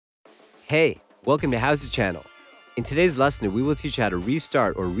Hey, welcome to HOWZA channel. In today's lesson, we will teach you how to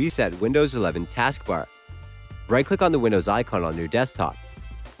restart or reset Windows 11 Taskbar. Right-click on the Windows icon on your desktop.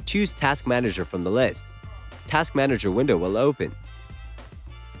 Choose Task Manager from the list. Task Manager window will open.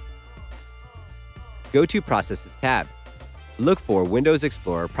 Go to Processes tab. Look for Windows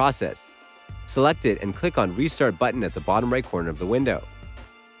Explorer Process. Select it and click on Restart button at the bottom right corner of the window.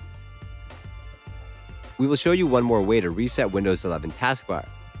 We will show you one more way to reset Windows 11 Taskbar.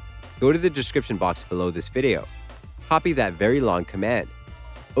 Go to the description box below this video. Copy that very long command.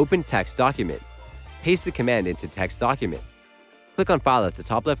 Open text document. Paste the command into text document. Click on File at the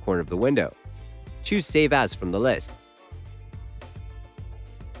top left corner of the window. Choose Save As from the list.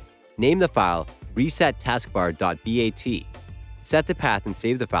 Name the file resettaskbar.bat. Set the path and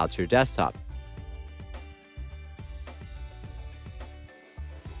save the file to your desktop.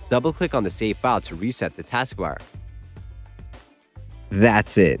 Double-click on the save file to reset the taskbar.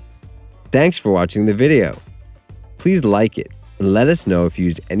 That's it. Thanks for watching the video. Please like it and let us know if you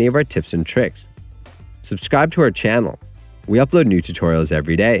used any of our tips and tricks. Subscribe to our channel. We upload new tutorials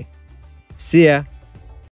every day. See ya!